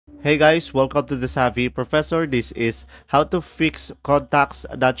Hey guys, welcome to the Savvy Professor. This is how to fix contacts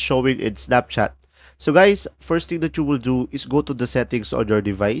not showing in Snapchat. So guys, first thing that you will do is go to the settings on your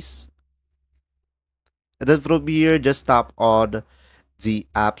device. And then from here, just tap on the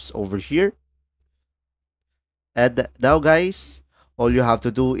apps over here. And now guys, all you have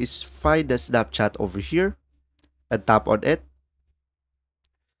to do is find the Snapchat over here and tap on it.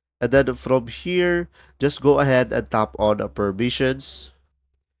 And then from here, just go ahead and tap on permissions.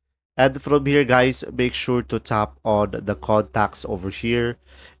 And from here, guys, make sure to tap on the contacts over here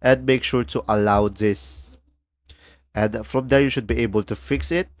and make sure to allow this. And from there, you should be able to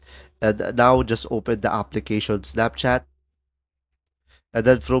fix it. And now just open the application Snapchat. And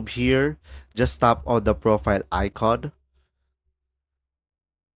then from here, just tap on the profile icon.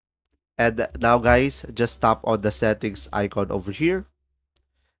 And now, guys, just tap on the settings icon over here.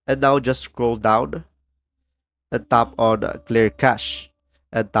 And now just scroll down and tap on clear cache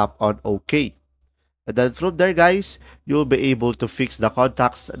and tap on OK. And then from there, guys, you'll be able to fix the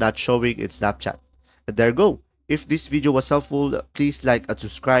contacts not showing in Snapchat. And there you go. If this video was helpful, please like and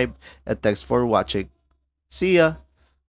subscribe. And thanks for watching. See ya!